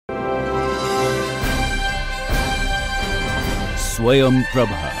Swayam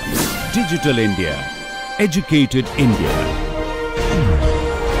Prabha. Digital India. Educated India.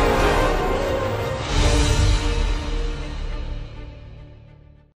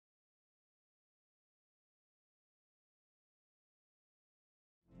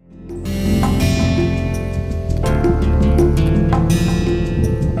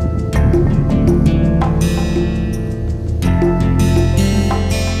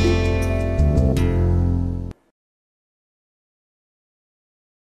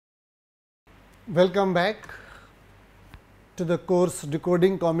 Welcome back to the course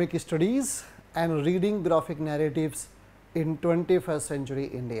Decoding Comic Studies and Reading Graphic Narratives in 21st Century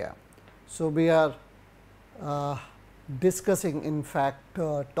India. So, we are discussing, in fact,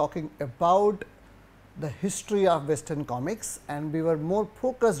 talking about the history of Western comics, and we were more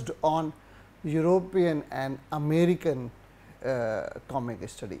focused on European and American comic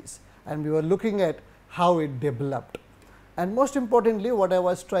studies, and we were looking at how it developed. And most importantly, what I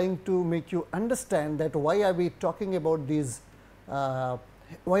was trying to make you understand that why are we talking about these,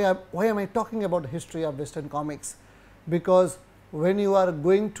 why am I talking about the history of Western comics? Because when you are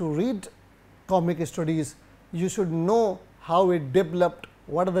going to read comic studies, you should know how it developed,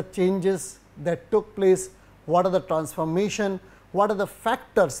 what are the changes that took place, what are the transformation, what are the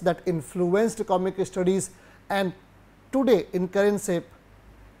factors that influenced comic studies, and today in current shape,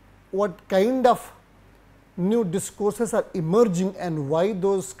 what kind of new discourses are emerging and why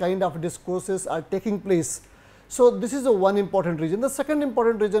those kind of discourses are taking place. So, this is a one important reason. The second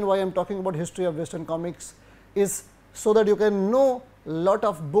important reason why I am talking about history of Western comics is so that you can know lot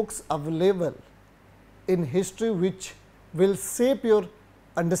of books available in history which will shape your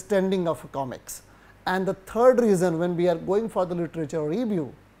understanding of comics. And the third reason, when we are going for the literature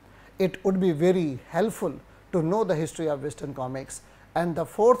review, it would be very helpful to know the history of Western comics. And the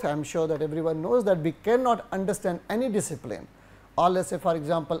fourth, I am sure that everyone knows that we cannot understand any discipline, or let's say for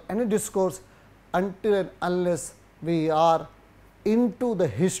example, any discourse until and unless we are into the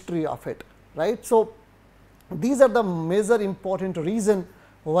history of it, right. So, these are the major important reason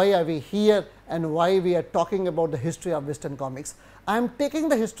why are we here and why we are talking about the history of Western comics. I am taking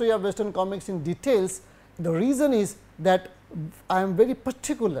the history of Western comics in details. The reason is that I am very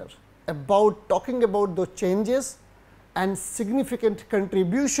particular about talking about the changes and significant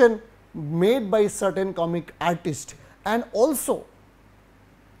contribution made by certain comic artists, and also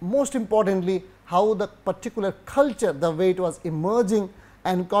most importantly how the particular culture, the way it was emerging,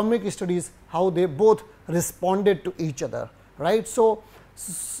 and comic studies, how they both responded to each other, right. So,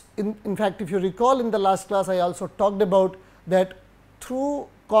 in fact, if you recall in the last class, I also talked about that through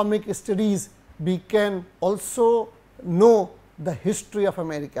comic studies we can also know the history of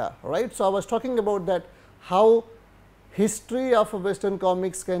America, right. So, I was talking about that how history of Western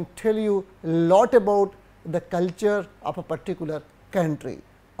comics can tell you a lot about the culture of a particular country,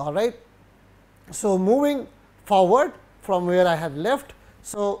 all right. So, moving forward from where I have left.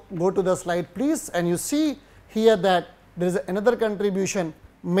 So, go to the slide please, and you see here that there is another contribution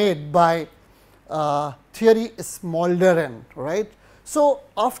made by Thierry Smolderen, right. So,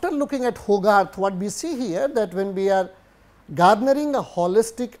 after looking at Hogarth, what we see here that when we are garnering a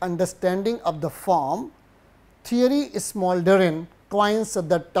holistic understanding of the form, Thierry Smolderen coins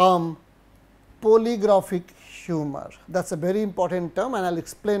the term polygraphic humor. That is a very important term, and I will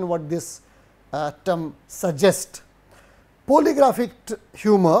explain what this term suggests. Polygraphic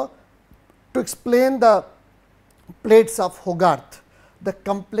humor, to explain the plates of Hogarth, the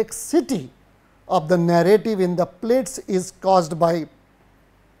complexity of the narrative in the plates is caused by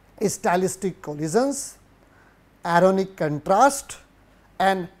stylistic collisions, ironic contrast,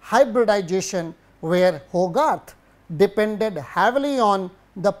 and hybridization, where Hogarth depended heavily on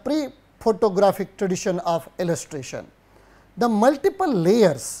the pre-photographic tradition of illustration. The multiple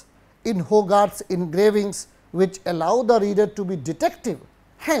layers in Hogarth's engravings which allow the reader to be detective,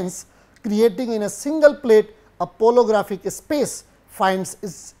 hence creating in a single plate a polographic space, finds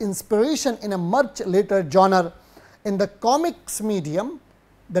its inspiration in a much later genre in the comics medium,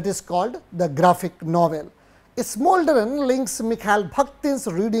 that is called the graphic novel. Smolderen links Mikhail Bakhtin's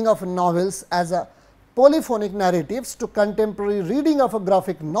reading of novels as a polyphonic narratives to contemporary reading of a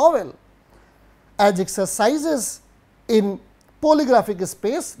graphic novel as exercises in polygraphic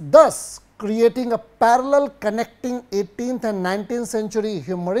space, thus creating a parallel connecting 18th and 19th century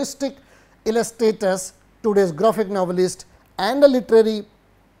humoristic illustrators, today's graphic novelist, and a literary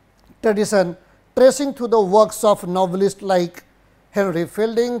tradition tracing through the works of novelists like Henry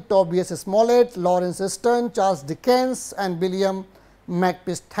Fielding, Tobias Smollett, Lawrence Stern, Charles Dickens, and William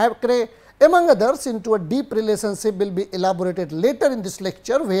Makepeace Thackeray, among others. Into a deep relationship will be elaborated later in this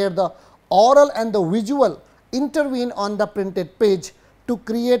lecture, where the oral and the visual intervene on the printed page to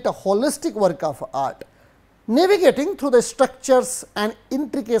create a holistic work of art. Navigating through the structures and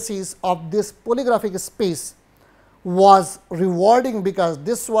intricacies of this polygraphic space was rewarding, because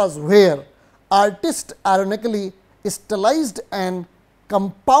this was where artists ironically stylized and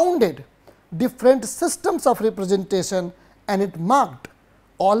compounded different systems of representation, and it marked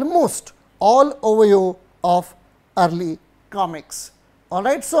almost all overview of early comics. All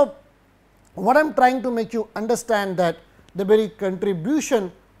right. So, what I am trying to make you understand that the very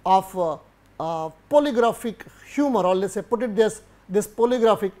contribution of polygraphic humor, or let us say put it this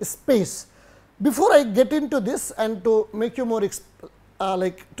polygraphic space. Before I get into this, and to make you more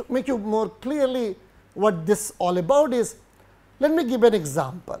to make you more clearly what this all about is, let me give an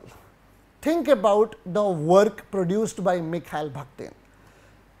example. Think about the work produced by Mikhail Bakhtin.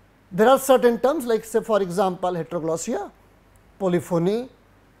 There are certain terms like, say for example, heteroglossia, polyphony,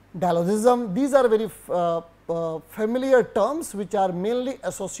 dialogism. These are very familiar terms which are mainly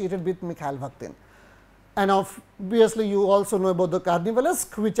associated with Mikhail Bakhtin. And obviously, you also know about the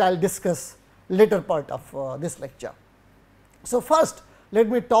carnivalesque, which I will discuss later part of this lecture. So, first let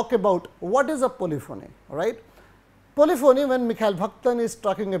me talk about what is a polyphony, right. Polyphony, when Mikhail Bakhtin is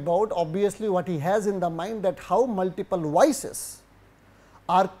talking about, obviously what he has in the mind, that how multiple voices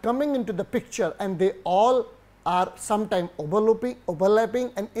are coming into the picture, and they all are sometime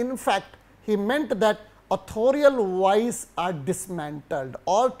overlapping, and in fact, he meant that authorial voice are dismantled,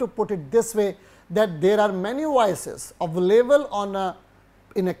 or to put it this way, that there are many voices available on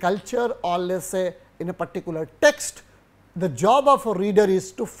in a culture, or let us say in a particular text. The job of a reader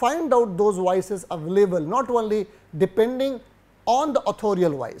is to find out those voices available, not only depending on the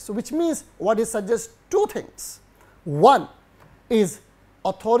authorial voice, which means what he suggests two things. One is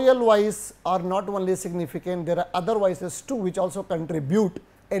authorial voice are not only significant, there are other voices too which also contribute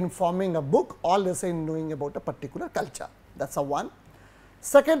in forming a book, or let us say in knowing about a particular culture. That is a one.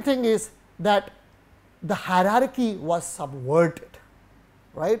 Second thing is that the hierarchy was subverted,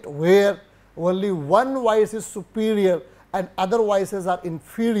 right, where only one voice is superior and other voices are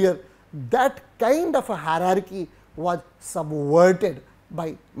inferior. That kind of a hierarchy was subverted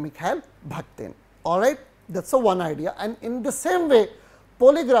by Mikhail Bakhtin. All right, that is a one idea, and in the same way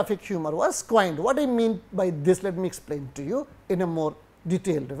polygraphic humor was coined. What I mean by this, let me explain to you in a more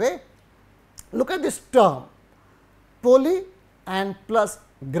detailed way. Look at this term, poly and plus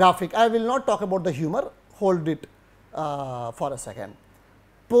graphic. I will not talk about the humor, hold it for a second.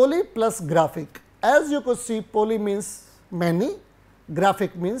 Poly plus graphic. As you could see, poly means many,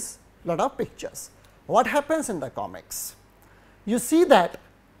 graphic means lot of pictures. What happens in the comics? You see that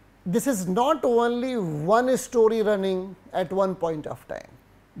this is not only one story running at one point of time.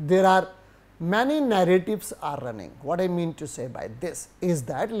 There are many narratives are running. What I mean to say by this is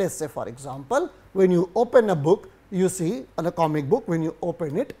that, let us say for example, when you open a book, you see on a comic book, when you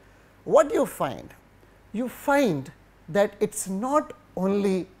open it, what you find? You find that it is not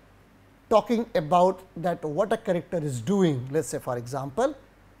only talking about that what a character is doing. Let us say for example,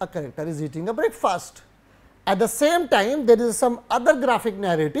 a character is eating a breakfast. At the same time, there is some other graphic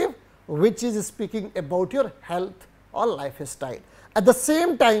narrative which is speaking about your health or lifestyle. At the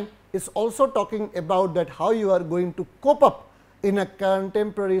same time, it is also talking about that how you are going to cope up in a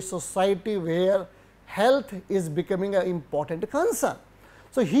contemporary society where health is becoming an important concern.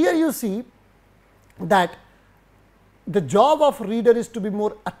 So, here you see that the job of reader is to be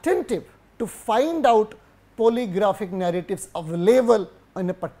more attentive to find out polygraphic narratives available in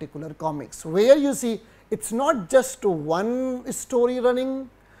a particular comics, where you see it is not just one story running,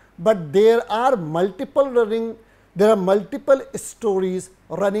 but there are multiple stories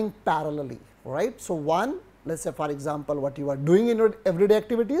running parallelly, right. So, one, let us say for example, what you are doing in your everyday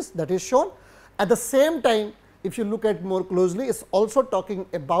activities, that is shown. At the same time, if you look at more closely, it is also talking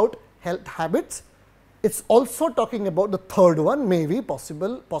about health habits. It is also talking about the third one, maybe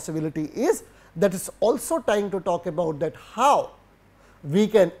possibility is that is also trying to talk about that how we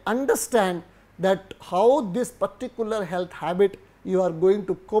can understand that how this particular health habit you are going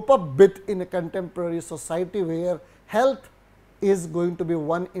to cope up with in a contemporary society where health is going to be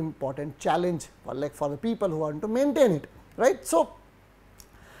one important challenge for the people who want to maintain it, right. So,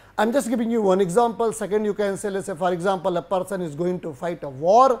 I am just giving you one example. Second, you can say, let us say for example, a person is going to fight a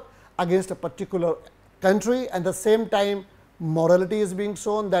war against a particular country, and the same time morality is being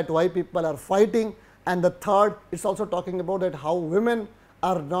shown that why people are fighting, and the third, it is also talking about that how women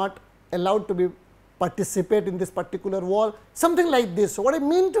are not allowed to be participate in this particular war, something like this. So, what I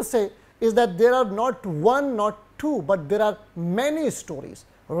mean to say is that there are not one, not two, but there are many stories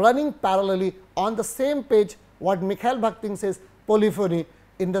running parallelly on the same page. What Mikhail Bakhtin says polyphony,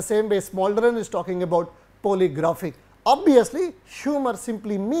 in the same way Smolderen is talking about polygraphic. Obviously, humor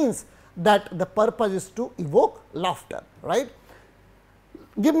simply means that the purpose is to evoke laughter, right.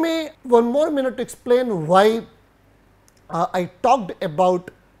 Give me one more minute to explain why I talked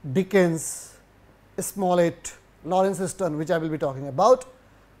about Dickens, Smollett, Lawrence Stern, which I will be talking about,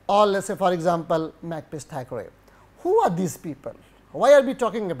 or let us say for example, Macbeth Thackeray. Who are these people? Why are we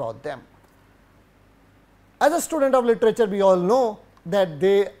talking about them? As a student of literature, we all know that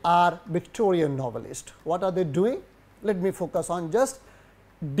they are Victorian novelists. What are they doing? Let me focus on just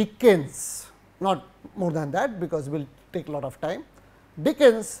Dickens, not more than that, because we will take a lot of time.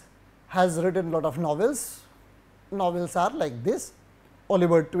 Dickens has written a lot of novels. Novels are like this: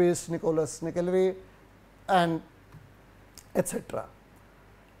 Oliver Twist, Nicholas Nickleby, and etc.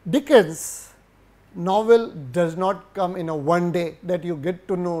 Dickens novel does not come in a one day that you get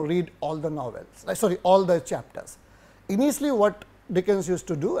to know, read all the novels, all the chapters. Initially, what Dickens used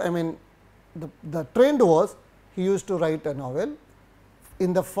to do, I mean, the trend was he used to write a novel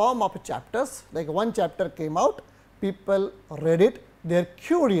in the form of chapters. Like one chapter came out, people read it, they are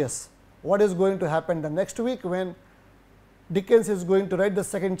curious what is going to happen the next week when Dickens is going to write the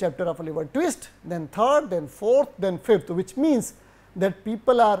second chapter of Oliver Twist, then third, then fourth, then fifth, which means that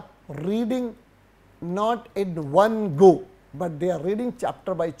people are reading not in one go, but they are reading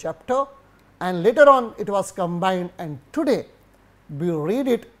chapter by chapter, and later on it was combined, and today we read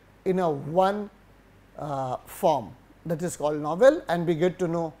it in a one form, that is called novel, and we get to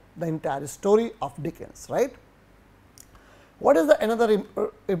know the entire story of Dickens, right. What is the another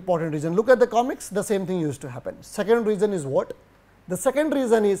important reason? Look at the comics, the same thing used to happen. Second reason is what? The second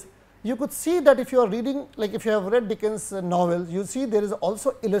reason is, you could see that if you are reading, like if you have read Dickens novels, you see there is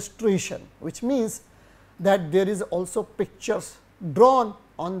also illustration, which means that there is also pictures drawn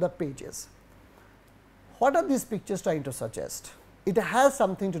on the pages. What are these pictures trying to suggest? It has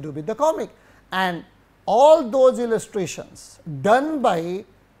something to do with the comic, and all those illustrations done by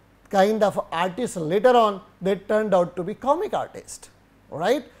kind of artists later on, they turned out to be comic artists,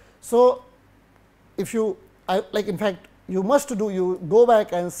 right. So, if you like, in fact, you must do, you go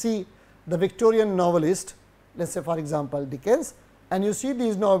back and see the Victorian novelist, let us say for example, Dickens, and you see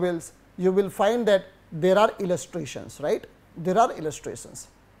these novels, you will find that there are illustrations, right. There are illustrations,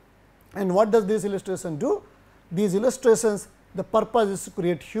 and what does this illustration do? These illustrations, the purpose is to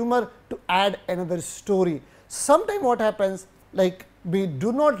create humor, to add another story. Sometimes what happens, like we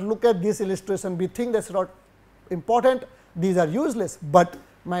do not look at this illustration, we think that is not important, these are useless, but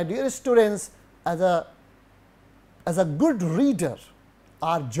my dear students, as a good reader,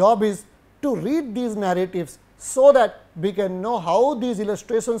 our job is to read these narratives so that we can know how these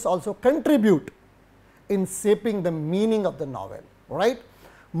illustrations also contribute in shaping the meaning of the novel, right.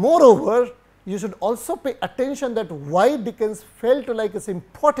 Moreover, you should also pay attention that why Dickens felt like it is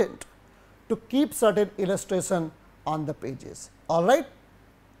important to keep certain illustration on the pages, all right.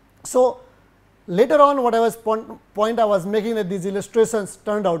 So, later on what I was point I was making, that these illustrations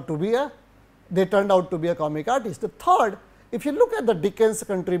turned out to be a comic artist. The third, if you look at the Dickens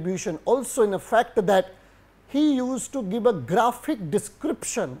contribution also in the fact that he used to give a graphic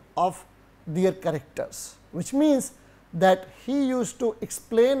description of their characters, which means that he used to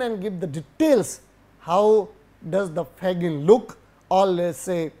explain and give the details, how does the Fagin look, or let us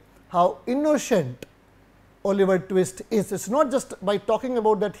say how innocent Oliver Twist is. It is not just by talking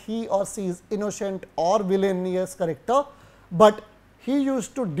about that he or she is innocent or villainous character, but he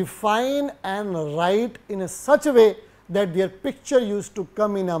used to define and write in a such a way that their picture used to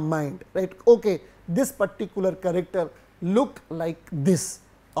come in our mind, right. Okay, this particular character look like this,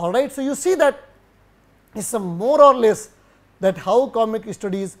 all right. So, you see that it is more or less that how comic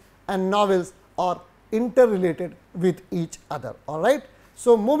studies and novels are interrelated with each other, all right.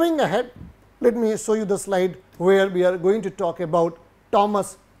 So, moving ahead, let me show you the slide where we are going to talk about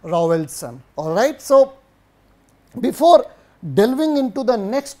Thomas Rowellson, all right. So, before delving into the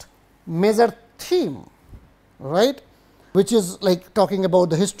next major theme, right, which is like talking about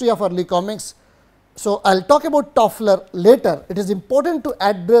the history of early comics. So, I will talk about Toffler later. It is important to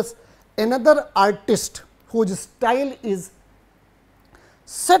address another artist whose style is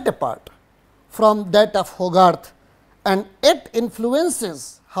set apart from that of Hogarth, and it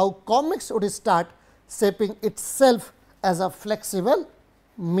influences how comics would start shaping itself as a flexible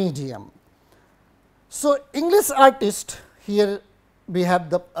medium. So, English artist, here we have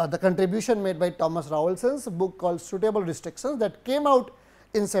the contribution made by Thomas Rowellson's book called Suitable Restrictions, that came out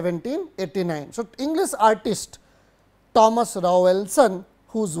in 1789. So, English artist Thomas Rowellson,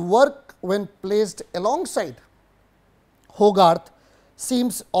 whose work when placed alongside Hogarth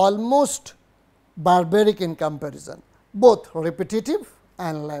seems almost barbaric in comparison, both repetitive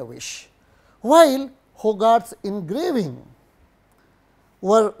and lavish. While Hogarth's engraving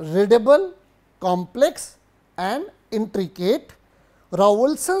were readable, complex and intricate.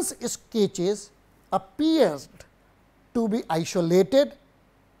 Rawlinson sketches appeared to be isolated,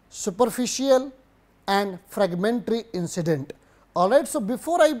 superficial and fragmentary incident. All right. So,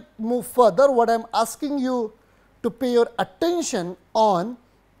 before I move further, what I am asking you to pay your attention on,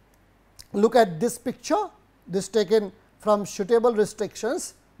 look at this picture, this taken from Suitable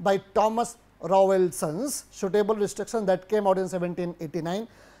Restrictions by Thomas Rawlinson's Suitable Restrictions that came out in 1789.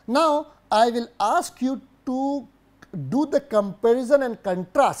 Now, I will ask you to do the comparison and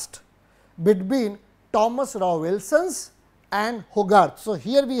contrast between Thomas Rawlinson's and Hogarth. So,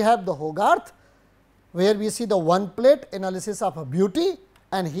 here we have the Hogarth, where we see the one plate analysis of a beauty,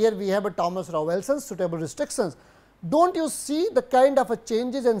 and here we have a Thomas Rawlinson's Suitable Restrictions. Don't you see the kind of a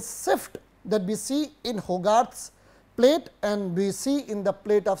changes and shift that we see in Hogarth's plate and we see in the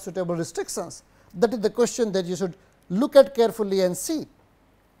plate of Suitable Restrictions? That is the question that you should look at carefully and see.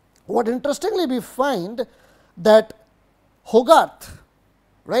 What interestingly we find that Hogarth,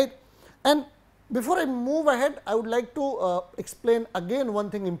 right, and before I move ahead, I would like to explain again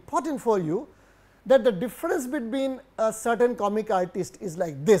one thing important for you, that the difference between a certain comic artist is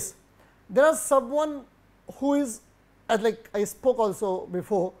like this. There are someone who is, as like I spoke also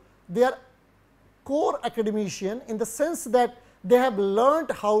before, they are core academician in the sense that they have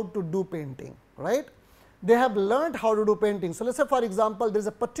learnt how to do painting, right. They have learnt how to do painting. So, let us say for example, there is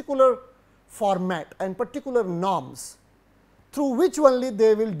a particular format and particular norms through which only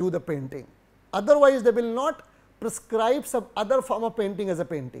they will do the painting. Otherwise, they will not prescribe some other form of painting as a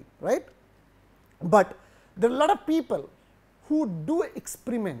painting, right. But there are a lot of people who do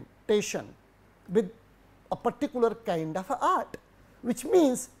experimentation with a particular kind of art, which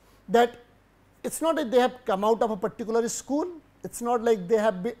means that it is not that they have come out of a particular school, it is not like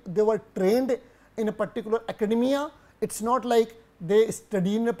they were trained in a particular academia, it is not like they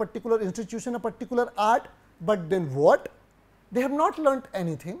study in a particular institution a particular art, but then what? They have not learnt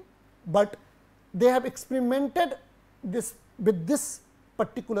anything, but they have experimented this with this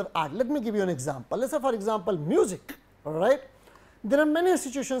particular art. Let me give you an example. Let us say for example, music, all right. There are many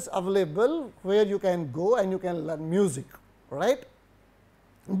institutions available where you can go and you can learn music, right.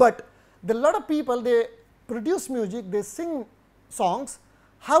 But there are a lot of people, they produce music, they sing songs,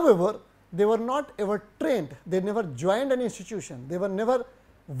 however, they were not ever trained, they never joined an institution, they were never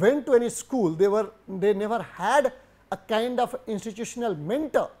went to any school, they never had a kind of institutional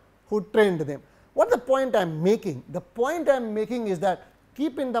mentor who trained them. What is the point I am making? The point I am making is that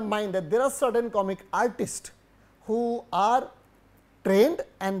keep in the mind that there are certain comic artists who are trained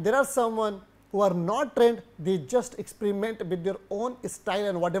and there are someone who are not trained, they just experiment with their own style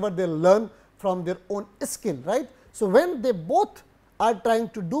and whatever they learn from their own skill, right. So, when they both are trying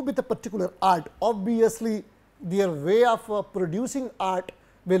to do with a particular art, obviously their way of producing art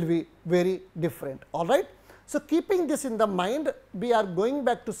will be very different, all right. So, keeping this in the mind, we are going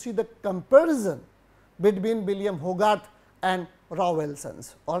back to see the comparison between William Hogarth and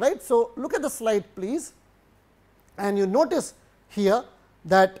Rawlinson's, all right. So, look at the slide please, and you notice here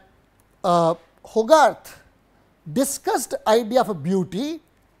that Hogarth discussed idea of beauty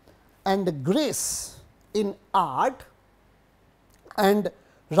and grace in art, and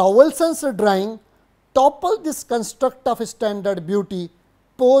Rawlinson's drawing toppled this construct of standard beauty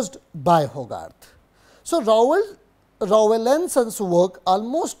posed by Hogarth. So, Rawlinson's work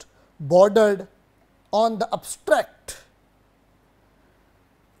almost bordered on the abstract,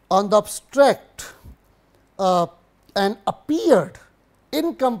 and appeared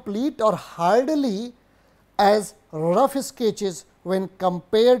incomplete or hardly as rough sketches when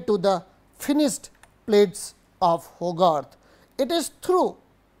compared to the finished plates of Hogarth. It is through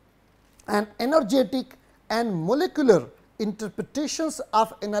an energetic and molecular interpretations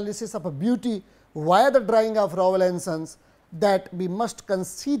of analysis of a beauty via the drawing of Rawlinson's that we must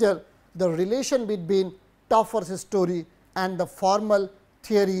consider the relation between Topfer's story and the formal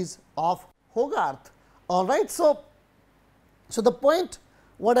theories of Hogarth. All right. So, the point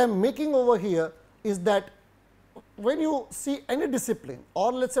what I am making over here is that when you see any discipline,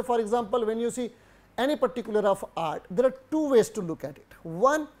 or let us say for example, when you see any particular of art, there are two ways to look at it.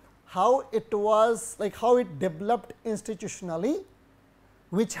 One, how it was like how it developed institutionally,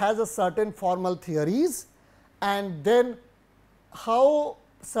 which has a certain formal theories, and then how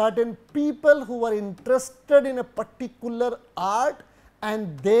certain people who were interested in a particular art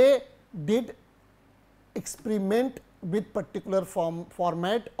and they did experiment with particular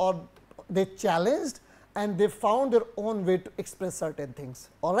format, or they challenged and they found their own way to express certain things,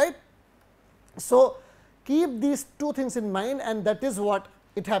 all right. So, keep these two things in mind, and that is what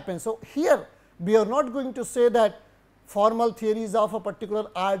it happens. So, here We are not going to say that formal theories of a particular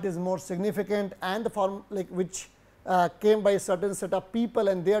art is more significant and the form like which came by a certain set of people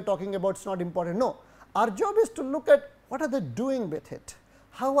and they are talking about it is not important. No, our job is to look at what are they doing with it,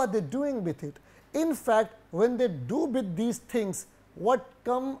 how are they doing with it. In fact, when they do with these things, what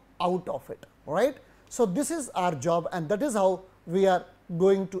come out of it, right. So, this is our job and that is how we are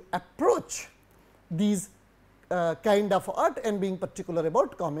going to approach these kind of art and being particular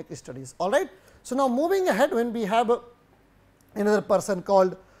about comic studies, all right. So, now moving ahead, when we have another person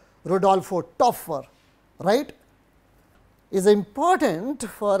called Rodolfo Toffer, right, is important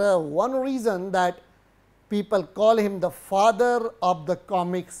for one reason that people call him the father of the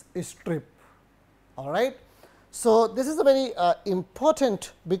comics strip, all right. So, this is a very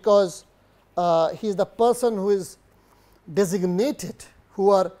important because he is the person who is designated,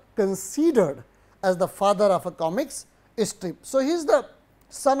 who are considered as the father of a comics strip. So, he is the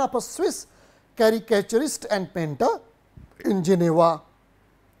son of a Swiss caricaturist and painter in Geneva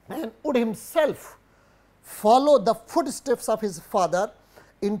and would himself follow the footsteps of his father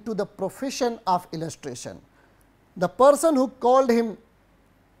into the profession of illustration. The person who called him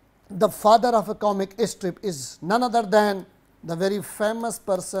the father of a comic strip is none other than the very famous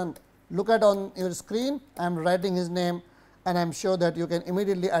person. Look at on your screen, I am writing his name and I am sure that you can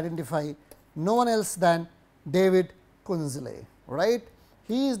immediately identify no one else than David Kunzle, right.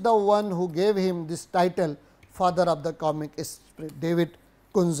 He is the one who gave him this title, father of the comic strip, David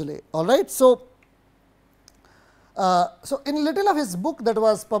Kunzle, all right. So, in little of his book that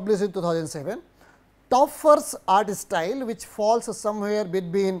was published in 2007, Toffer's art style, which falls somewhere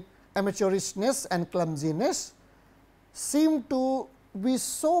between amateurishness and clumsiness, seemed to be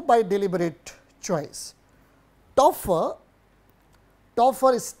so by deliberate choice. Toffer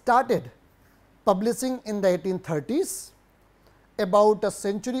started publishing in the 1830s, about a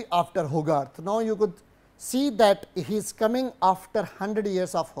century after Hogarth. Now, you could see that he is coming after 100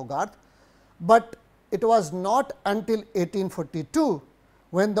 years of Hogarth, but it was not until 1842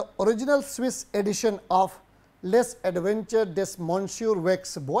 when the original Swiss edition of Les Adventures des Monsieur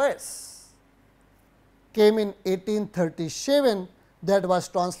Wax Bois came in 1837, that was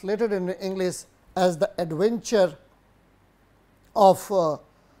translated in English as the adventure of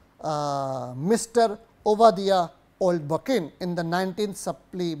Mr. Obadiah Oldbuckin in the 19th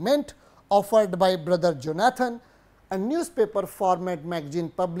supplement offered by brother Jonathan, a newspaper format magazine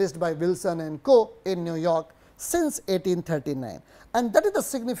published by Wilson and Co. in New York since 1839. And that is the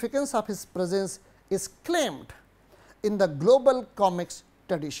significance of his presence is claimed in the global comics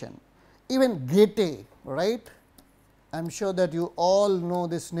tradition. Even Goethe, right, I am sure that you all know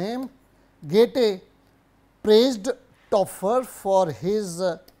this name. Goethe praised Toffer for his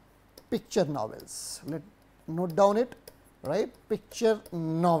picture novels. Let note down it, right, picture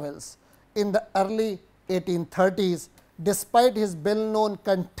novels in the early 1830s, despite his well known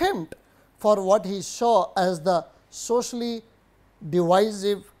contempt for what he saw as the socially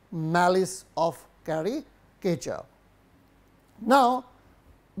divisive malice of caricature. Now,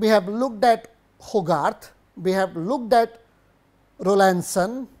 we have looked at Hogarth, we have looked at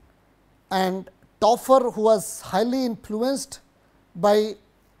Rowlandson and Toffer, who was highly influenced by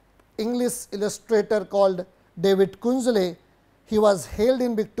English illustrator called David Kunzle. He was hailed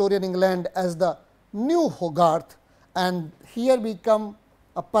in Victorian England as the new Hogarth, and here we come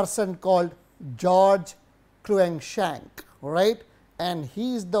a person called George Cruikshank, right, and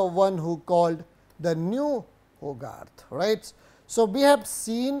he is the one who called the new Hogarth, right. So, we have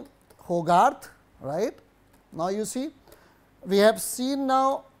seen Hogarth, right. Now, you see we have seen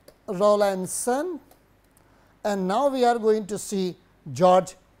now Rowlandson and now we are going to see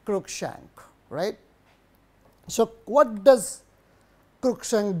George Cruikshank, right. So, what does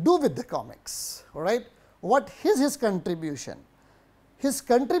Cruikshank do with the comics, right? What is his contribution? His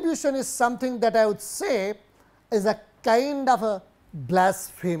contribution is something that I would say is a kind of a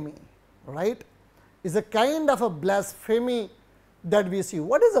blasphemy, right? Is a kind of a blasphemy that we see.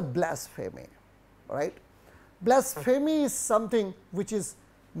 What is a blasphemy, right? Blasphemy is something which is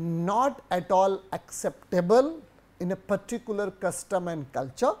not at all acceptable in a particular custom and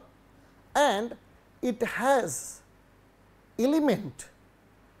culture, and it has element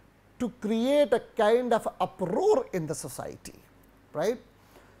to create a kind of uproar in the society, right.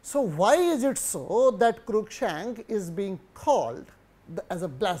 So, why is it so that Cruikshank is being called as a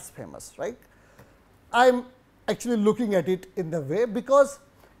blasphemous, right? I am actually looking at it in the way because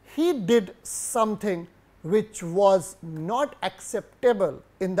he did something which was not acceptable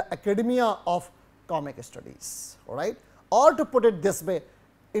in the academia of comic studies, right, or to put it this way,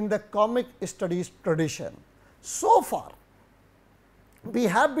 in the comic studies tradition. So far, we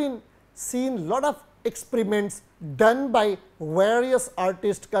have been seen lot of experiments done by various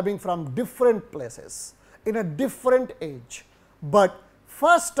artists coming from different places in a different age, but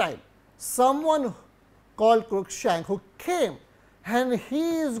first time someone called Cruikshank who came, and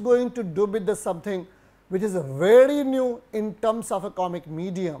he is going to do with the something which is very new in terms of a comic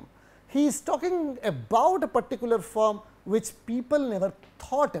medium. He is talking about a particular form which people never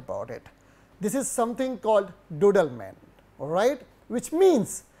thought about it. This is something called doodleman, right, which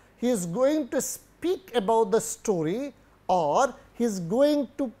means he is going to speak about the story, or he is going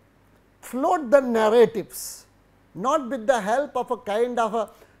to float the narratives, not with the help of a kind of a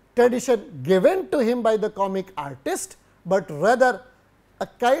tradition given to him by the comic artist, but rather a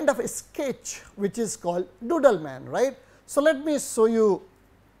kind of a sketch which is called doodleman, right. So, let me show you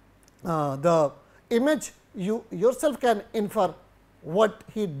the image. You yourself can infer what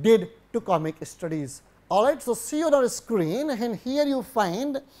he did to comic studies. All right. So, see on our screen, and here you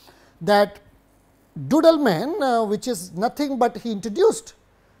find that doodleman, which is nothing but he introduced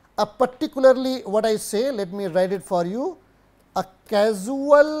a particularly, what I say, let me write it for you, a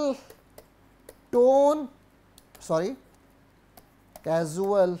casual tone,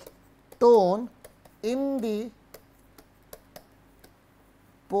 casual tone in the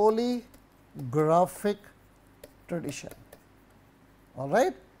polygraphic tradition. All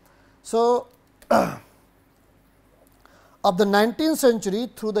right. So, of the 19th century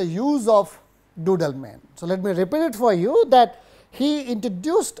through the use of doodleman. So, let me repeat it for you, that he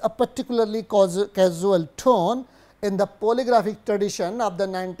introduced a particularly casual tone in the polygraphic tradition of the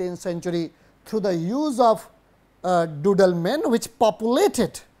 19th century through the use of doodlemen, which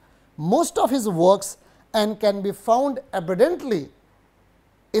populated most of his works and can be found abundantly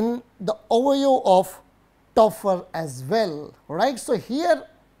in the overview of Topfer as well, right. So, here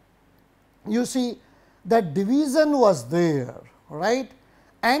you see that division was there, right.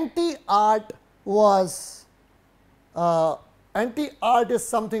 Anti-art was anti-art is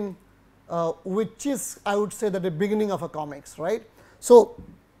something which is, I would say, that the beginning of a comics, right. So,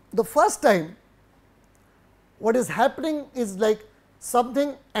 the first time what is happening is like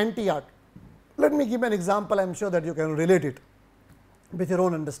something anti-art. Let me give an example, I am sure that you can relate it with your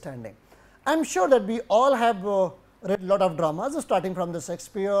own understanding. I am sure that we all have read lot of dramas starting from the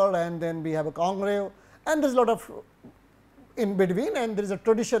Shakespeare, and then we have a Congreve, and there is a lot of in between, and there is a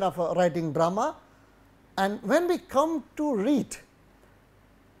tradition of writing drama. And when we come to read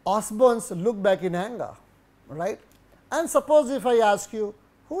Osborne's Look Back in Anger, right, and suppose if I ask you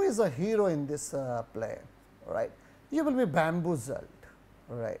who is a hero in this play, right, you will be bamboozled,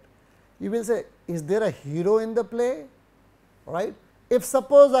 right. You will say, is there a hero in the play, right. If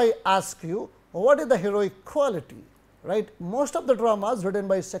suppose I ask you what is the heroic quality, right, most of the dramas written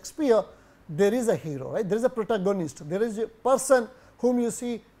by Shakespeare, there is a hero, right, there is a protagonist, there is a person whom you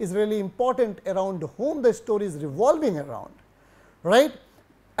see is really important, around whom the story is revolving around, right.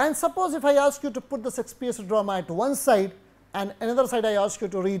 And suppose if I ask you to put the Shakespeare's drama at one side, and another side I ask you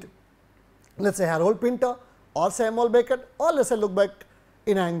to read, let us say Harold Pinter or Samuel Beckett, or let us say Look Back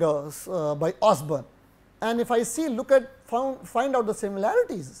in Anger by Osborne, and if I see find out the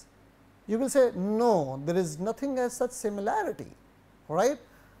similarities, you will say no, there is nothing as such similarity, right.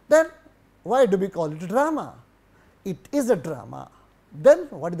 Then why do we call it a drama? It is a drama. Then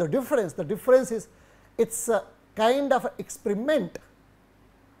what is the difference? The difference is it is a kind of experiment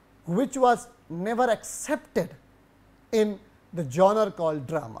which was never accepted in the genre called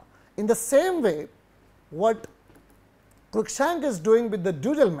drama. In the same way, what Cruikshank is doing with the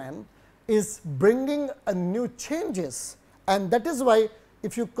doodleman is bringing a new changes, and that is why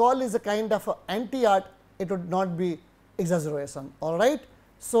if you call is a kind of anti-art, it would not be exaggeration. All right.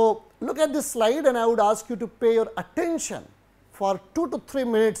 So, look at this slide, and I would ask you to pay your attention for 2 to 3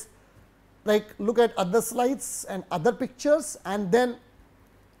 minutes, like look at other slides and other pictures, and then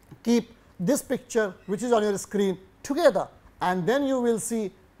keep this picture which is on your screen together, and then you will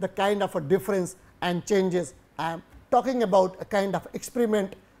see the kind of a difference and changes I am talking about, a kind of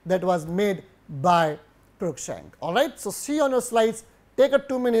experiment that was made by Cruikshank. All right. So, see on your slides, take a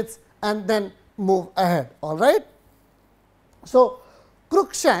 2 minutes and then move ahead. All right. So,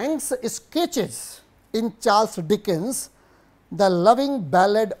 Cruikshank's sketches in Charles Dickens' The Loving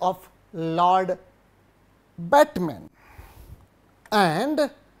Ballad of Lord Batman, and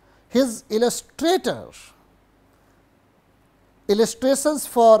his illustrations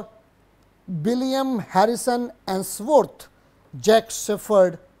for William Harrison Ainsworth, Jack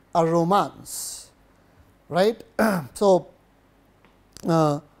Shepherd, a romance, right. So,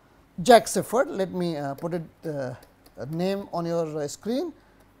 Jack Shepherd, let me put it name on your screen,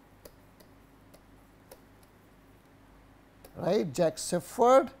 right, Jack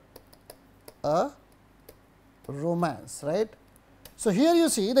Shepherd, a romance, right. So, here you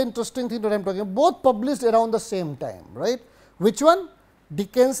see the interesting thing that I am talking about, both published around the same time, right. Which one?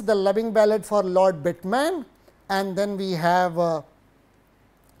 Dickens' The Loving Ballad for Lord Batman, and then we have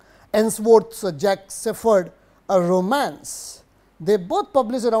Ainsworth's Jack Sheppard, A Romance. They both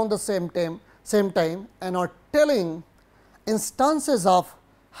published around the same time and are telling instances of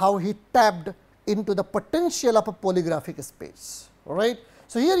how he tapped into the potential of a polygraphic space, right.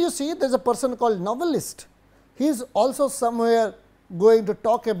 So, here you see there is a person called novelist. He is also somewhere going to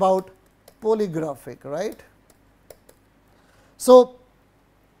talk about polygraphic, right. So,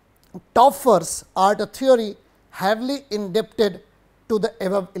 Topfer's art theory heavily indebted to the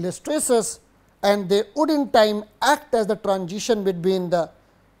above illustrators, and they would in time act as the transition between the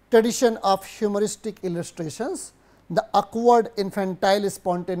tradition of humoristic illustrations, the awkward infantile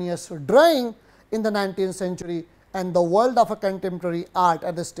spontaneous drawing in the 19th century, and the world of a contemporary art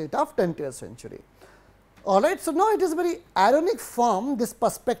at the state of 20th century. All right. So, now it is very ironic from this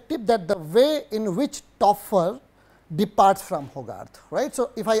perspective that the way in which Topfer departs from Hogarth, right.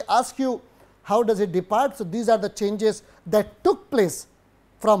 So, if I ask you how does it depart? So, these are the changes that took place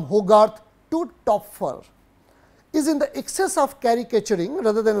from Hogarth to Topfer, is in the excess of caricaturing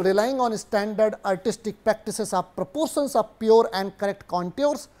rather than relying on standard artistic practices of proportions of pure and correct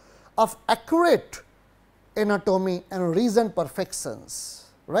contours, of accurate anatomy and reasoned perfections,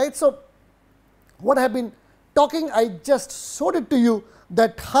 right. So, what I have been talking, I just showed it to you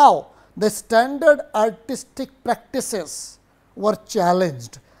that how the standard artistic practices were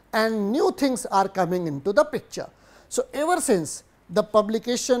challenged and new things are coming into the picture. So, ever since the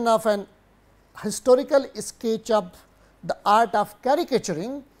publication of an historical sketch of the art of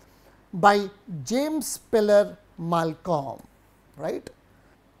caricaturing by James Peller Malcolm, right,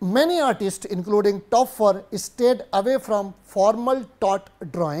 many artists including Topfer stayed away from formal taught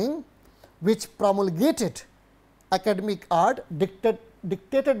drawing, which promulgated academic art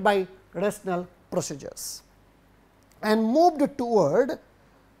dictated by rational procedures, and moved toward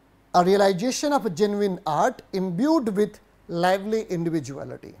a realization of a genuine art imbued with lively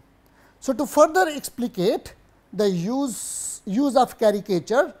individuality. So, to further explicate the use of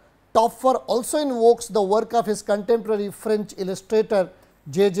caricature, Topfer also invokes the work of his contemporary French illustrator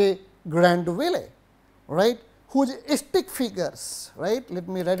J. Grandville, right, whose stick figures, right, let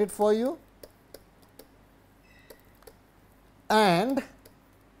me write it for you, and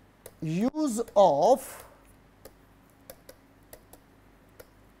use of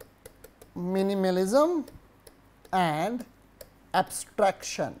minimalism and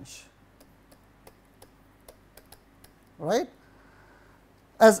abstractions, right.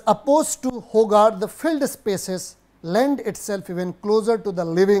 As opposed to Hogarth, the filled spaces lend itself even closer to the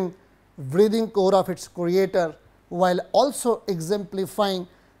living, breathing core of its creator, while also exemplifying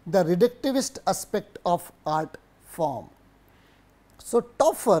the reductivist aspect of art form. So,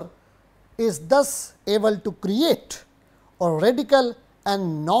 Topfer is thus able to create a radical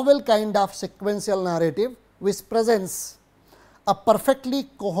and novel kind of sequential narrative, which presents a perfectly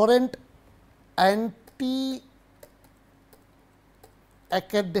coherent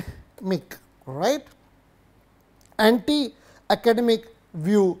anti-academic, right, anti-academic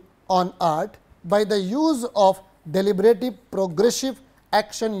view on art by the use of deliberative progressive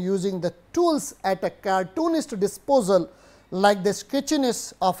action using the tools at a cartoonist disposal, like the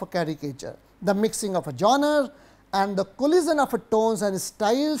sketchiness of a caricature, the mixing of a genre and the collision of tones and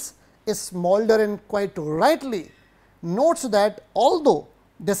styles. Smolder and quite rightly notes that although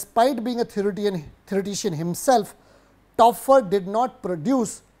despite being a theoretician himself, Topfer did not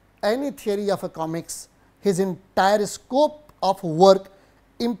produce any theory of a comics. His entire scope of work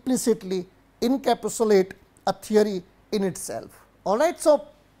implicitly encapsulate a theory in itself. All right. So,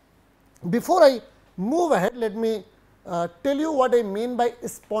 before I move ahead, let me tell you what I mean by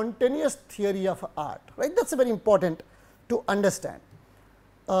spontaneous theory of art, right. That is very important to understand,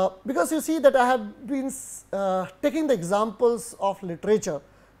 because you see that I have been taking the examples of literature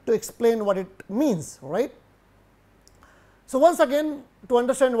to explain what it means, right. So, once again, to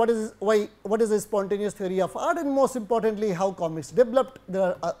understand what is a spontaneous theory of art, and most importantly how comics developed,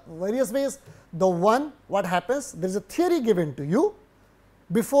 there are various ways. The one, what happens, there is a theory given to you.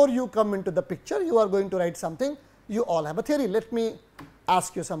 Before you come into the picture, you are going to write something, you all have a theory. Let me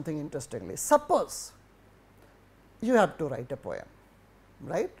ask you something interestingly. Suppose you have to write a poem,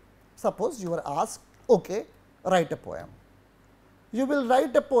 right. Suppose you are asked, okay, write a poem. You will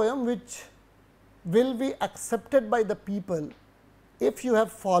write a poem which will be accepted by the people if you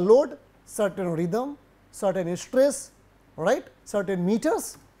have followed certain rhythm, certain stress, right, certain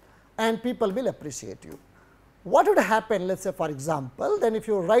meters, and people will appreciate you. what would happen, let us say for example, then if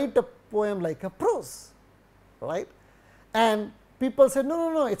you write a poem like a prose, right, and people say no,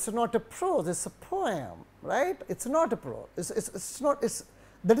 no, no, it is not a prose, it is a poem, right, it is not a prose, it's not,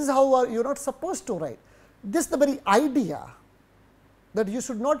 that is how you are not supposed to write. This is the very idea that you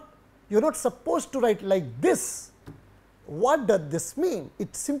should not, you are not supposed to write like this. What does this mean?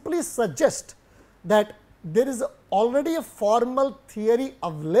 It simply suggests that there is already a formal theory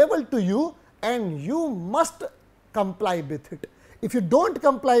available to you and you must comply with it. If you do not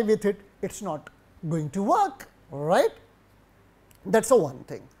comply with it, it is not going to work, right. That is the one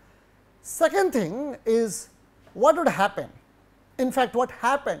thing. Second thing is, what would happen? In fact, what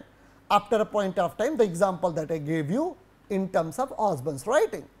happened after a point of time, the example that I gave you in terms of Osborne's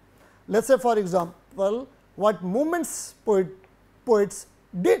writing. Let us say for example, what movements poets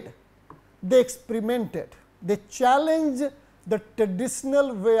did, they experimented, they challenged the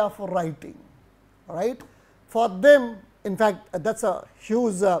traditional way of writing, right. For them, in fact, that is a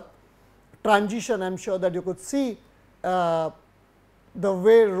huge transition. I am sure that you could see the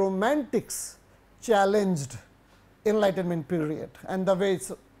way romantics challenged Enlightenment period and the way it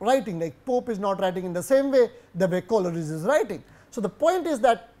is writing, like Pope is not writing in the same way the way Coleridge is writing. So, the point is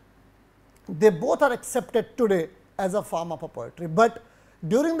that they both are accepted today as a form of a poetry, but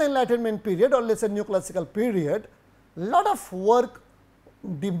during the Enlightenment period or let us say New Classical period, lot of work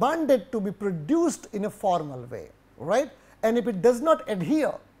demanded to be produced in a formal way, right, and if it does not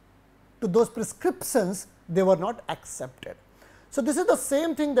adhere to those prescriptions, they were not accepted. So, this is the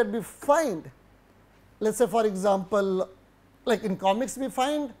same thing that we find, let us say for example, like in comics we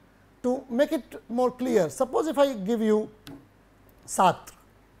find, to make it more clear. Suppose if I give you Sartre,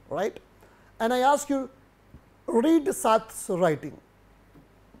 right, and I ask you read Sartre's writing.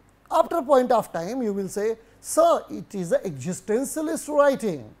 After a point of time you will say, sir, it is an existentialist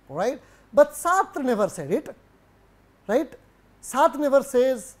writing, right, but Sartre never said it, right. Sartre never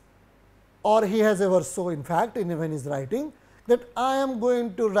says, or he has ever so in fact in when he is writing, that I am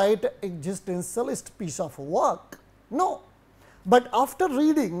going to write an existentialist piece of work. No, but after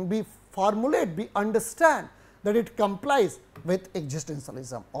reading we formulate, we understand that it complies with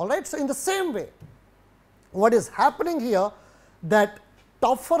existentialism, all right. So, in the same way, what is happening here, that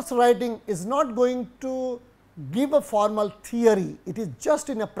Topfer's writing is not going to give a formal theory, it is just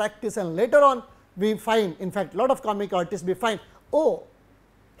in a practice, and later on we find, in fact, lot of comic artists we find, oh,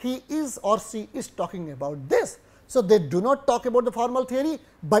 he is or she is talking about this. So, they do not talk about the formal theory,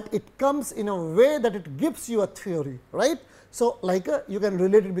 but it comes in a way that it gives you a theory, right. So, like you can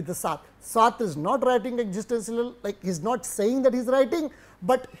relate it with the Sartre. Sartre is not writing existential, like he is not saying that he is writing,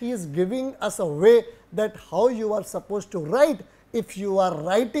 but he is giving us a way that how you are supposed to write if you are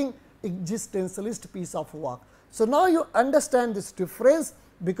writing existentialist piece of work. So, now you understand this difference,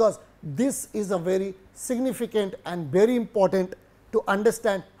 because this is a very significant and very important to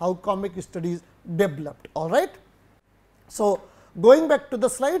understand how comic studies developed, all right. So, going back to the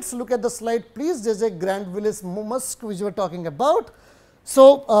slides, look at the slide please, there is a Grandvilliers Musk which we were talking about.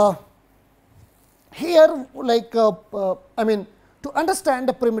 So, here like I mean, to understand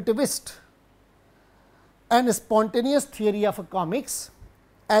the primitivist and spontaneous theory of comics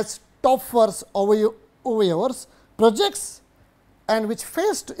as Topfer's overviews projects and which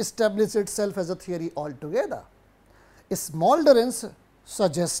fails to establish itself as a theory altogether. Smalderens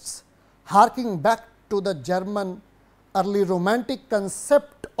suggests, harking back to the German early romantic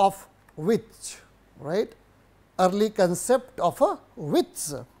concept of witch, right, early concept of a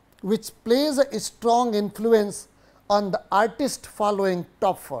witch, which plays a strong influence on the artist following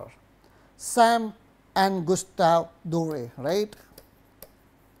Topfer, Sam and Gustave Doré, right.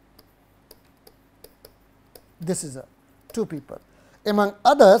 This is two people, among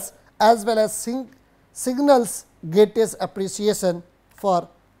others, as well as signals Goethe's appreciation for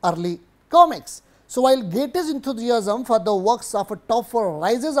early comics. So, while Goethe's enthusiasm for the works of Topfer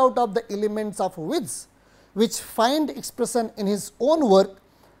rises out of the elements of wits, which find expression in his own work,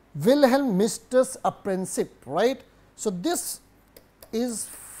 Wilhelm Mister's apprenticeship, right. So, this is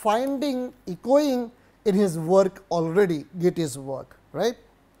finding echoing in his work already, Goethe's work, right.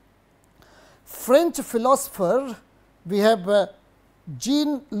 French philosopher, we have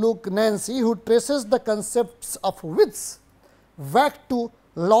Jean-Luc Nancy, who traces the concepts of wits back to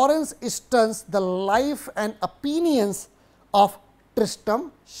Lawrence Stern's The Life and Opinions of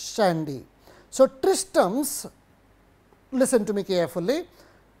Tristram Shandy. So, Tristram's, listen to me carefully,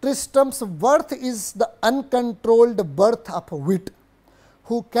 Tristram's birth is the uncontrolled birth of wit,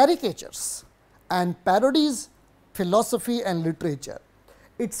 who caricatures and parodies philosophy and literature.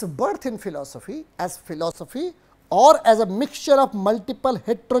 Its birth in philosophy as philosophy or as a mixture of multiple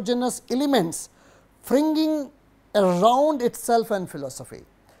heterogeneous elements fringing around itself and philosophy.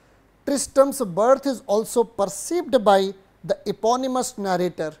 Tristram's birth is also perceived by the eponymous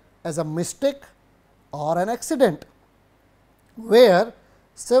narrator as a mistake or an accident, where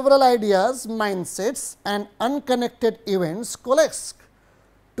several ideas, mindsets and unconnected events coalesce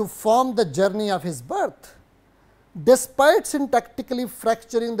to form the journey of his birth. Despite syntactically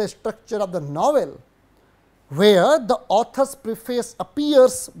fracturing the structure of the novel, where the author's preface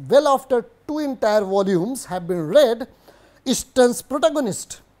appears well after 2 entire volumes have been read, Easton's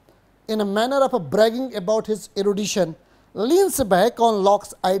protagonist, in a manner of bragging about his erudition, leans back on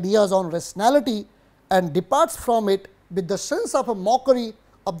Locke's ideas on rationality and departs from it with the sense of a mockery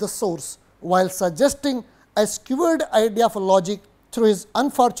of the source, while suggesting a skewered idea of logic through his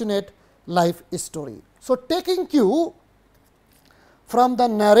unfortunate life story. So, taking cue from the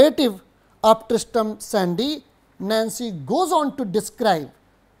narrative of Tristram Shandy, Nancy goes on to describe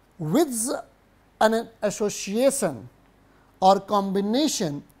with an association or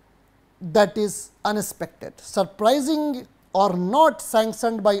combination that is unexpected, surprising or not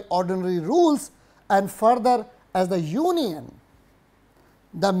sanctioned by ordinary rules, and further as the union,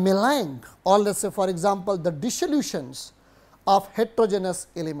 the melange, or let us say for example, the dissolutions of heterogeneous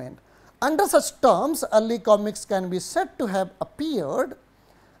element. Under such terms, early comics can be said to have appeared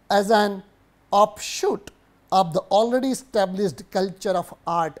as an offshoot of the already established culture of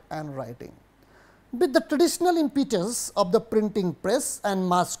art and writing. With the traditional impetus of the printing press and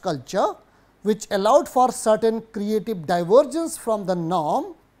mass culture, which allowed for certain creative divergence from the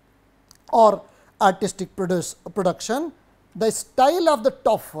norm or artistic production, the style of the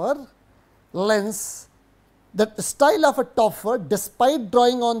Topher lens, the style of a Topher, despite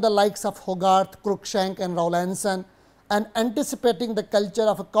drawing on the likes of Hogarth, Cruikshank and Rowlandson and anticipating the culture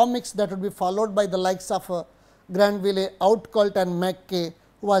of a comics that would be followed by the likes of Granville, Outcult and Mackay,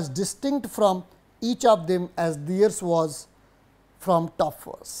 was distinct from each of them as theirs was from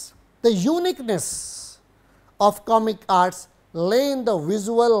Topher's. The uniqueness of comic arts lay in the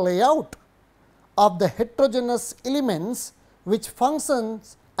visual layout of the heterogeneous elements which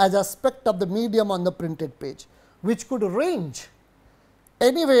functions as aspect of the medium on the printed page, which could range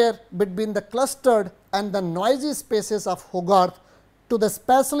anywhere between the clustered and the noisy spaces of Hogarth to the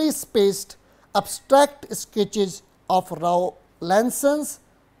spatially spaced abstract sketches of Rowlandson's,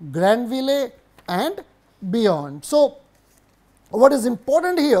 Granville and beyond. So, what is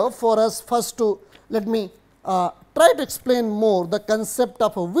important here for us first to let me try to explain more the concept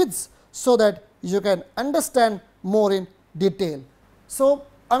of a width, so that you can understand more in detail. So,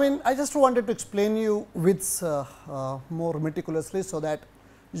 I just wanted to explain you widths more meticulously, so that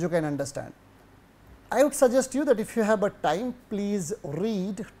you can understand. I would suggest you that if you have a time, please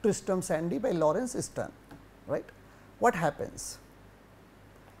read Tristram Shandy by Lawrence Easton, right. What happens?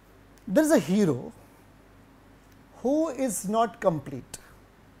 There is a hero who is not complete,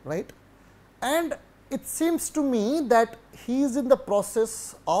 right, and it seems to me that he is in the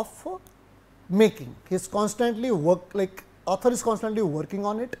process of making. He is constantly author is constantly working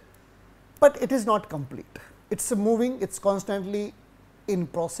on it, but it is not complete. It is moving, it is constantly in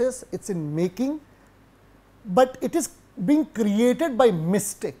process, it is in making, but it is being created by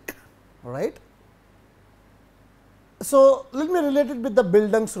mistake, right. So, let me relate it with the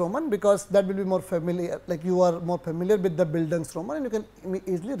Bildungsroman, because that will be more familiar, like you are more familiar with the Bildungsroman and you can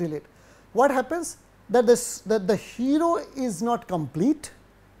easily relate. What happens? That the hero is not complete,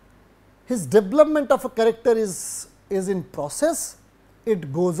 his development of a character is in process,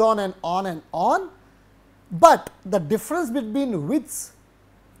 it goes on and on and on, but the difference between Witz,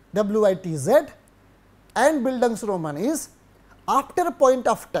 WITZ and Bildungsroman is, after a point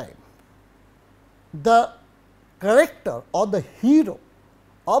of time, the character or the hero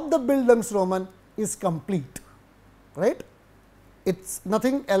of the Bildungsroman is complete, right. It is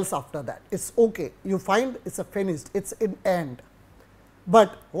nothing else after that, it is okay, you find it is a finished, it is in end.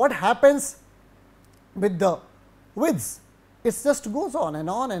 But what happens with the Width? It just goes on and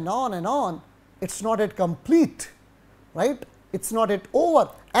on and on and on, it is not yet complete, right, it is not yet over,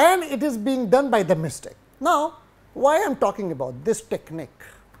 and it is being done by the mistake. Now, why I am talking about this technique?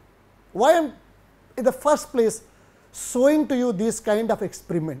 Why I am in the first place showing to you this kind of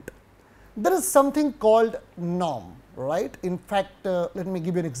experiment? There is something called norm, right. In fact, let me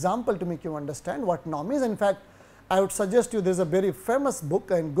give you an example to make you understand what norm is. In fact, I would suggest you there is a very famous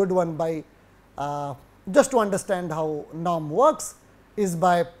book and good one by just to understand how norm works, is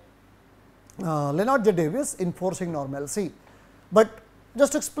by Leonard J. Davis, Enforcing Normalcy. But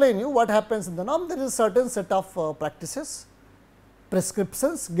just to explain you what happens in the norm, there is a certain set of practices,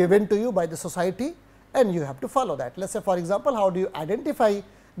 prescriptions given to you by the society, and you have to follow that. Let us say for example, how do you identify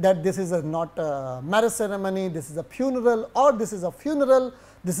that this is not a marriage ceremony, this is a funeral, or this is a funeral,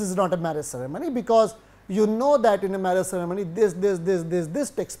 this is not a marriage ceremony, because you know that in a marriage ceremony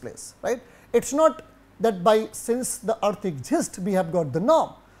this takes place, right. It is not that by since the earth exists we have got the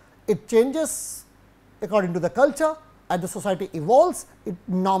norm, it changes according to the culture, as the society evolves,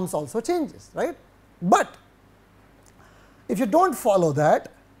 norms also changes, right. But if you do not follow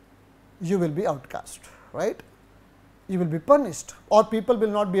that, you will be outcast, right. You will be punished, or people will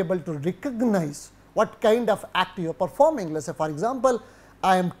not be able to recognize what kind of act you are performing. Let us say for example,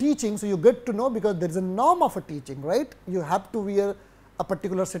 I am teaching, so you get to know, because there is a norm of a teaching, right. You have to wear a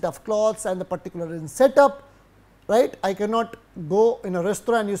particular set of clothes and the particular in setup, right. I cannot go in a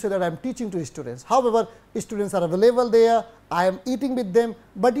restaurant and you say that I am teaching to students. However, students are available there, I am eating with them,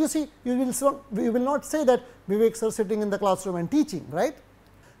 but you see you will not say that Vivek sir sitting in the classroom and teaching, right.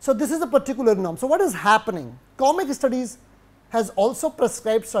 So, this is a particular norm. So, what is happening? Comic studies has also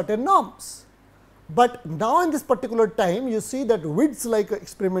prescribed certain norms, but now in this particular time you see that WITS like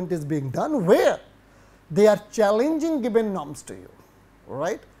experiment is being done, where they are challenging given norms to you,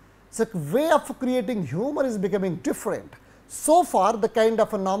 right. So, way of creating humor is becoming different. So far the kind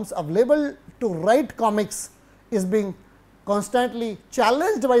of norms available to write comics is being constantly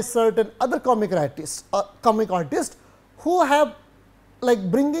challenged by certain other comic artists who have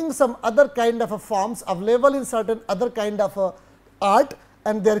like bringing some other kind of forms available in certain other kind of art,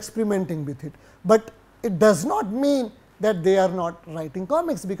 and they are experimenting with it. But it does not mean that they are not writing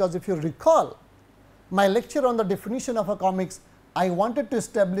comics, because if you recall my lecture on the definition of a comics, I wanted to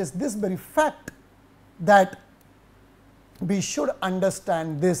establish this very fact, that we should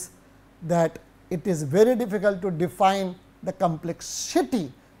understand this, that it is very difficult to define the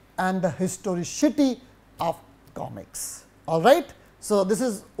complexity and the historicity of comics. All right. So, this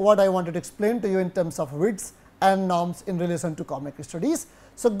is what I wanted to explain to you in terms of WITS and norms in relation to comic studies.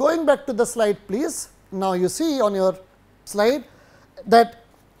 So, going back to the slide please. Now, you see on your slide that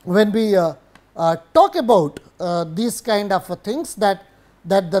when we talk about these kind of things, that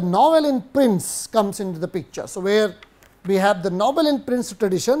the novel in prints comes into the picture. So, where we have the novel in prints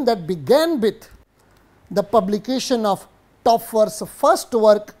tradition that began with the publication of Topfer's first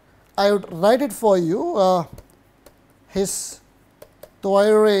work. I would write it for you,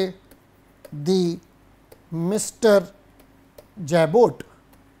 hisToire the Mr. Jabot,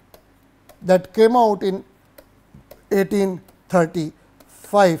 that came out in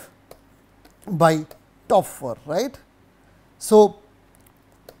 1835 by Topfer, right. So,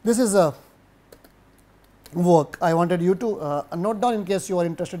 this is a work I wanted you to note down in case you are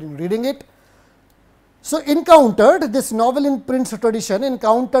interested in reading it. So, this novel in prints tradition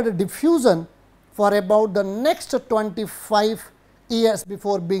encountered diffusion for about the next 25 years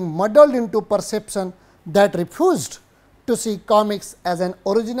before being muddled into perception that refused to see comics as an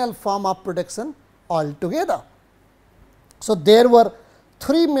original form of production altogether. So, there were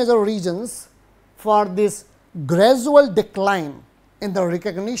three major reasons for this gradual decline in the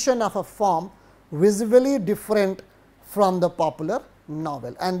recognition of a form visibly different from the popular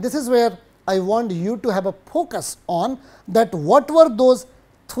novel, and this is where I want you to have a focus on that what were those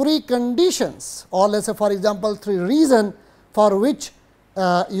three conditions, or let us say for example, three reasons for which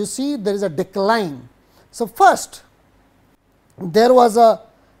you see there is a decline. So, first there was a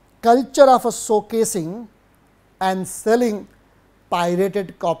culture of showcasing and selling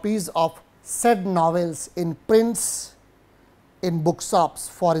pirated copies of said novels in prints in bookshops.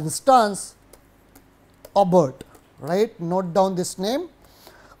 For instance, Aubert, right, note down this name.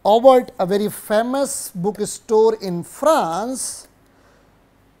 Aubert, a very famous bookstore in France,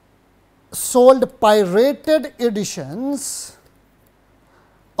 sold pirated editions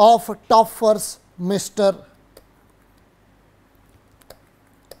of Topfer's Mr.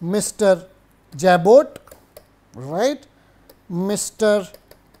 Jabot, right, Mr.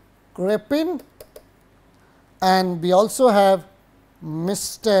 Crepin, and we also have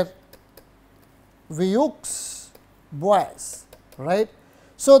Mr. Vieux Bois, right.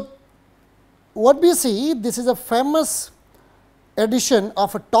 So, what we see, this is a famous edition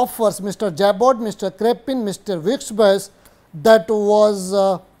of a Topfer's Mr. Jabot, Mr. Crepin, Mr. Vieux Bois, that was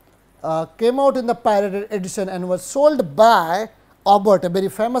came out in the pirated edition and was sold by Aubert, a very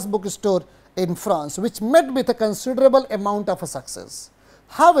famous bookstore in France, which met with a considerable amount of success.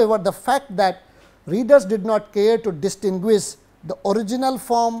 However, the fact that readers did not care to distinguish the original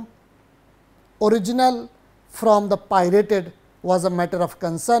from the pirated was a matter of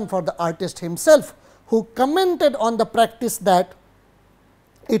concern for the artist himself, who commented on the practice that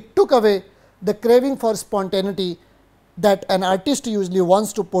it took away the craving for spontaneity that an artist usually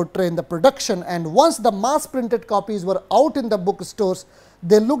wants to portray in the production, and once the mass printed copies were out in the bookstores,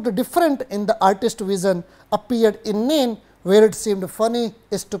 they looked different in the artist's vision, appeared inane where it seemed funny,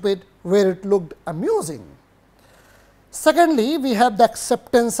 stupid where it looked amusing. Secondly, we have the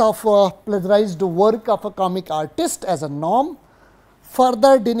acceptance of plagiarized work of a comic artist as a norm,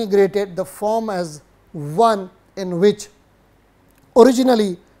 further denigrated the form as one in which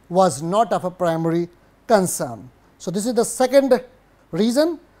originally was not of a primary concern. So, this is the second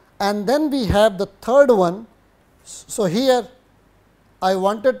reason, and then we have the third one. So, here I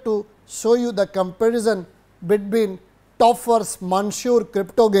wanted to show you the comparison between Topfer's Monsieur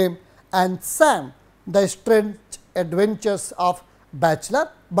crypto game and Sam, the strange adventures of Bachelor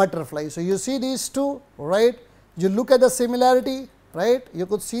Butterfly. So, you see these two, right? You look at the similarity, right? You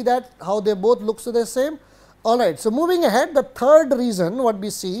could see that how they both looks the same. All right. So, moving ahead, the third reason what we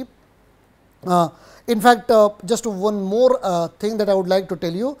see, in fact, just one more thing that I would like to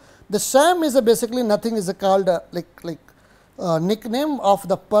tell you. The Sam is basically nothing is called nickname of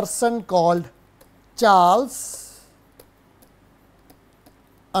the person called Charles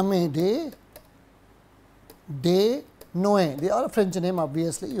Amédée de Noé. They are a French name,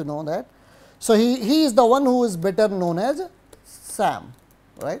 obviously, you know that. So, he is the one who is better known as Sam,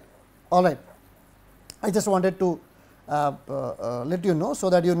 right. All right. I just wanted to let you know, so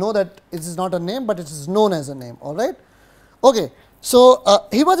that you know that it is not a name, but it is known as a name. All right. Okay. So,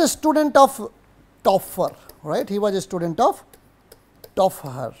 he was a student of Topfer, right. He was a student of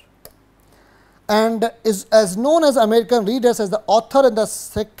Topfer, and is as known as American readers as the author and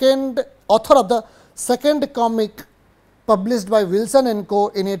the author of the second comic published by Wilson and Co.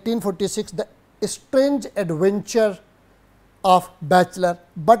 in 1846, The Strange Adventure of Bachelor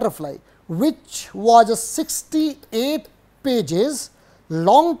Butterfly, which was a 68 pages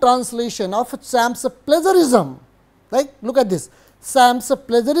long translation of Sam's plagiarism. Like, look at this, Sam's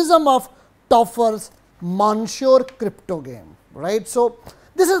plagiarism of Topfer's Monsieur crypto game, right. So,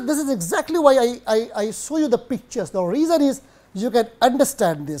 this is exactly why I show you the pictures. The reason is you can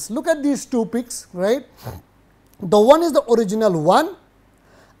understand this. Look at these two pics, right. The one is the original one,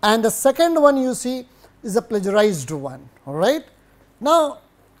 and the second one you see is a plagiarized one. All right. Now,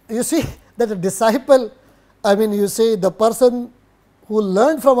 you see that a disciple, I mean, you say the person who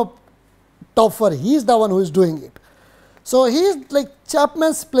learned from a Topfer, he is the one who is doing it. So, he is like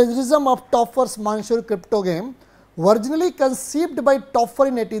Chapman's plagiarism of Topfer's Monsieur crypto game, originally conceived by Topfer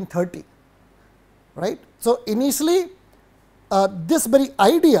in 1830, right. So, initially this very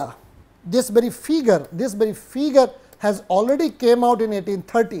idea, this very figure has already came out in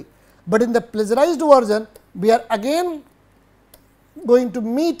 1830, but in the plagiarized version we are again going to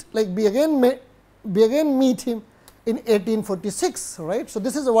meet, like we again meet him in 1846, right. So,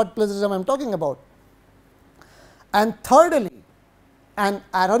 this is what plagiarism I am talking about. And thirdly, and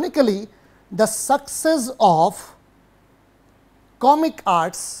ironically, the success of comic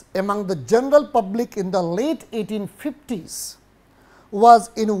arts among the general public in the late 1850s was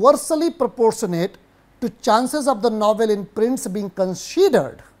inversely proportionate to chances of the novel in prints being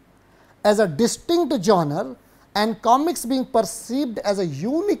considered as a distinct genre and comics being perceived as a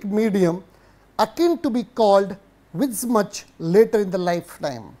unique medium akin to be called with much later in the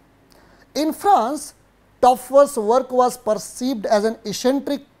lifetime. In France, Topfer's work was perceived as an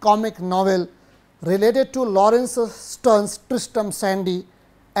eccentric comic novel related to Laurence Sterne's Tristram Shandy,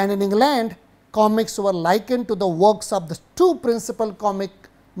 and in England, comics were likened to the works of the two principal comic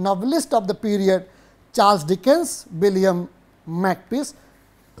novelists of the period, Charles Dickens, William Makepeace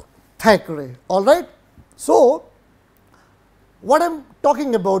Thackeray. All right. So, what I am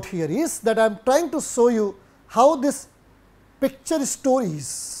talking about here is that I am trying to show you how this picture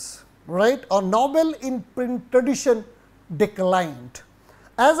stories, right, or novel in print tradition declined.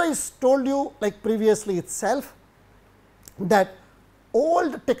 As I told you like previously itself, that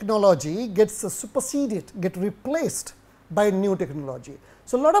old technology gets superseded, get replaced by new technology.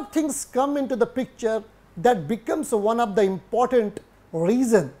 So, a lot of things come into the picture that becomes one of the important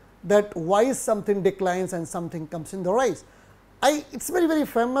reason that why something declines and something comes in the rise. It is very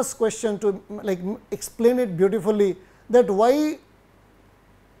famous question to like explain it beautifully, that why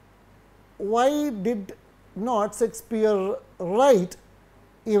did not Shakespeare write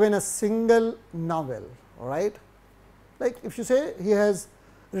even a single novel, right. Like if you say he has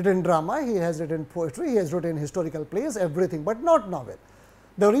written drama, he has written poetry, he has written historical plays, everything, but not novel.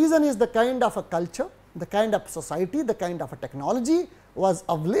 The reason is the kind of a culture, the kind of society, the kind of a technology was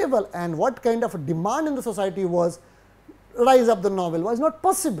available, and what kind of a demand in the society was, rise of the novel was not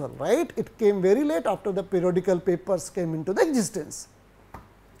possible, right. It came very late after the periodical papers came into the existence.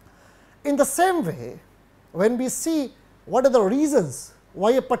 In the same way, when we see what are the reasons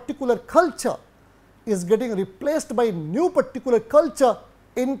why a particular culture is getting replaced by new particular culture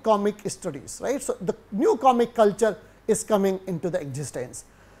in comic studies, right. So, the new comic culture is coming into the existence.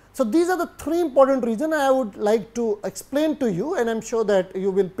 So, these are the three important reasons I would like to explain to you, and I am sure that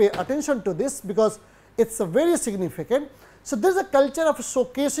you will pay attention to this, because it is a very significant. So, there is a culture of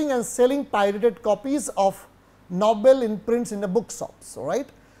showcasing and selling pirated copies of novel imprints in the bookshops, right.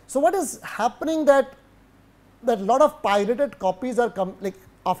 So, what is happening that lot of pirated copies are like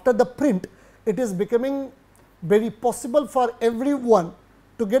after the print, it is becoming very possible for everyone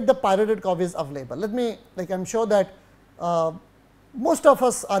to get the pirated copies available. Let me, like I am sure that most of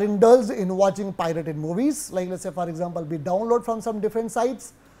us are indulged in watching pirated movies, like let us say for example, we download from some different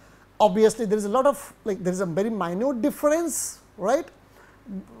sites. Obviously, there is a lot of, like there is a very minute difference, right.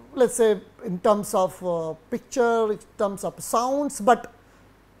 Let us say in terms of picture, in terms of sounds, but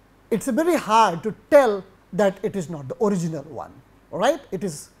it is very hard to tell that it is not the original one, right. It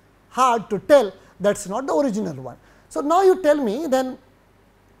is hard to tell that is not the original one. So, now you tell me then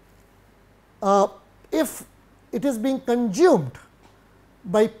if it is being consumed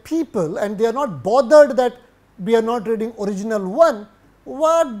by people and they are not bothered that we are not reading original one,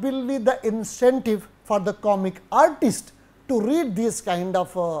 what will be the incentive for the comic artist to read these kind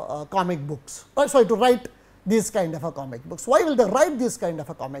of comic books, sorry, to write these kind of a comic books? Why will they write these kind of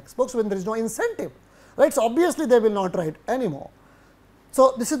a comic books when there is no incentive, right? So, obviously, they will not write anymore.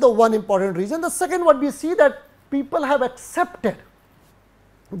 So, this is the one important reason. The second, what we see that people have accepted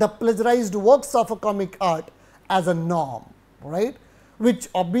the plagiarized works of a comic art as a norm, right, which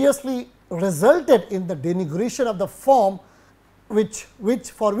obviously resulted in the denigration of the form, which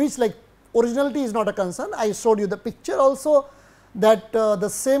like originality is not a concern. I showed you the picture also that the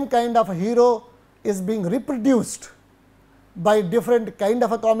same kind of a hero is being reproduced by different kind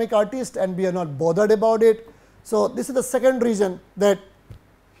of a comic artist and we are not bothered about it. So, this is the second reason that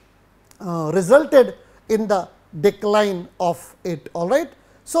resulted in the decline of it, all right.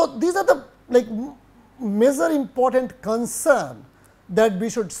 So, these are the like major important concern that we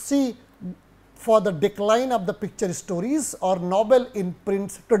should see for the decline of the picture stories or novel in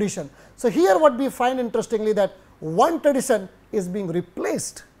print tradition. So, here what we find interestingly that one tradition is being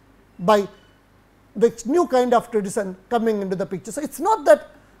replaced by the new kind of tradition coming into the picture. So, it is not that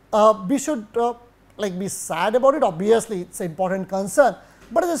we should like be sad about it, obviously it is an important concern,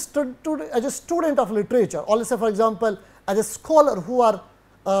 but as a student of literature, or let us say for example, as a scholar who are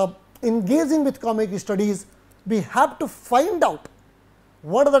engaging with comic studies, we have to find out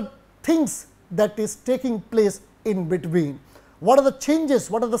what are the things that is taking place in between, what are the changes,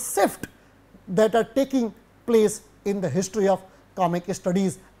 what are the shifts that are taking place in the history of comic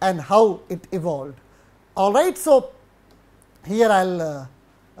studies and how it evolved. All right. So, here I will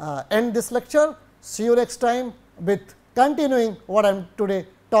end this lecture. See you next time with continuing what I am today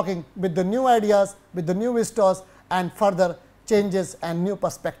talking with the new ideas, with the new vistas and further changes and new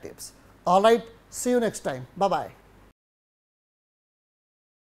perspectives. All right. See you next time. Bye bye.